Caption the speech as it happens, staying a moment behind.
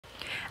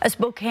A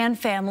Spokane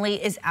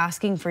family is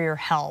asking for your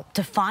help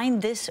to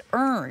find this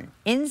urn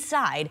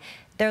inside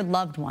their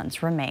loved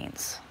one's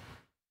remains.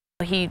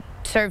 He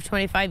served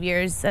 25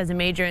 years as a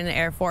major in the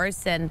Air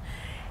Force, and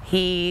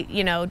he,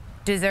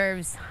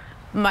 deserves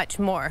much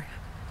more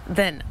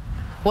than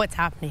what's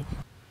happening.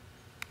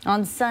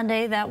 On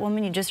Sunday, that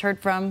woman you just heard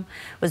from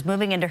was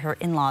moving into her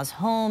in-laws'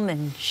 home,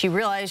 and she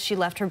realized she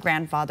left her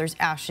grandfather's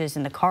ashes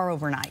in the car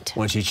overnight.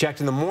 When she checked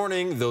in the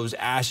morning, those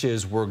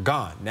ashes were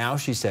gone. Now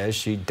she says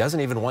she doesn't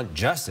even want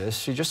justice.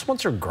 She just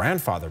wants her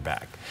grandfather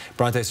back.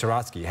 Bronte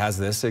Sorotsky has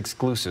this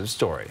exclusive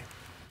story.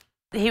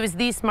 He was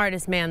the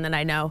smartest man that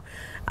I know,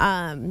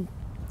 and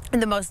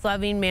the most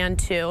loving man,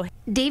 too.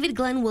 David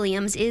Glenn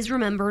Williams is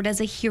remembered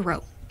as a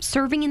hero,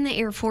 serving in the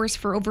Air Force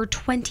for over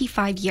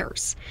 25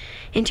 years.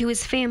 And to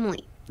his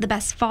family, the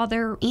best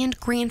father and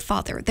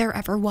grandfather there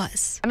ever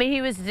was. I mean,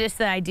 he was just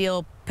the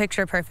ideal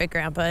picture-perfect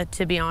grandpa,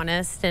 to be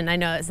honest. And I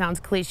know it sounds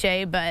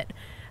cliche, but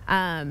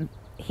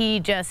he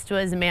just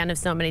was a man of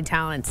so many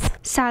talents.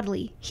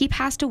 Sadly, he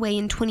passed away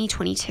in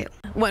 2022.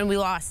 When we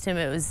lost him,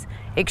 it was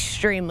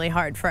extremely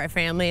hard for our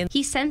family.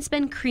 He's since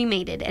been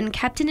cremated and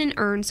kept in an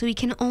urn so he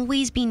can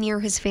always be near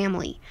his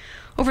family.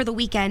 Over the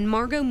weekend,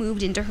 Margot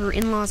moved into her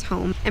in-laws'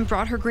 home and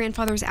brought her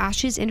grandfather's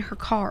ashes in her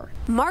car.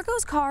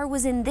 Margot's car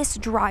was in this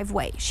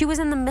driveway. She was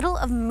in the middle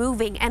of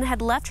moving and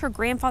had left her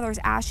grandfather's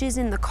ashes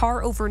in the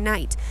car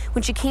overnight.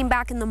 When she came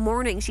back in the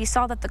morning, she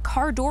saw that the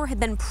car door had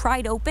been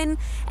pried open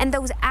and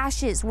those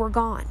ashes were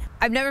gone.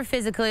 I've never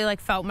physically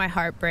felt my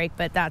heart break,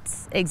 but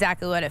that's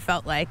exactly what it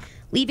felt like.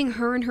 Leaving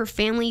her and her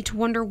family to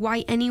wonder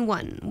why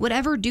anyone would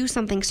ever do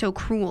something so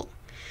cruel.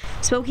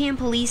 Spokane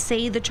police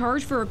say the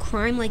charge for a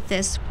crime like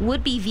this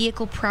would be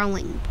vehicle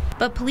prowling,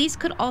 but police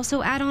could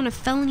also add on a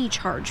felony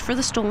charge for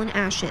the stolen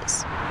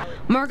ashes.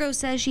 Margot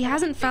says she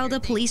hasn't filed a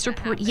police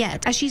report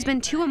yet as she's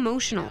been too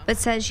emotional, but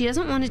says she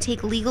doesn't want to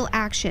take legal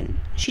action.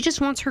 She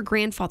just wants her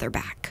grandfather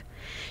back.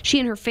 She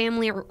and her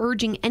family are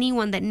urging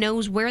anyone that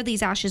knows where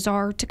these ashes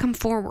are to come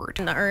forward.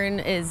 The urn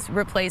is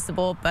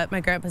replaceable, but my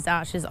grandpa's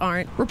ashes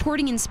aren't.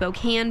 Reporting in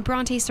Spokane,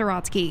 Bronte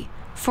Sorotsky,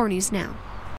 4 News Now.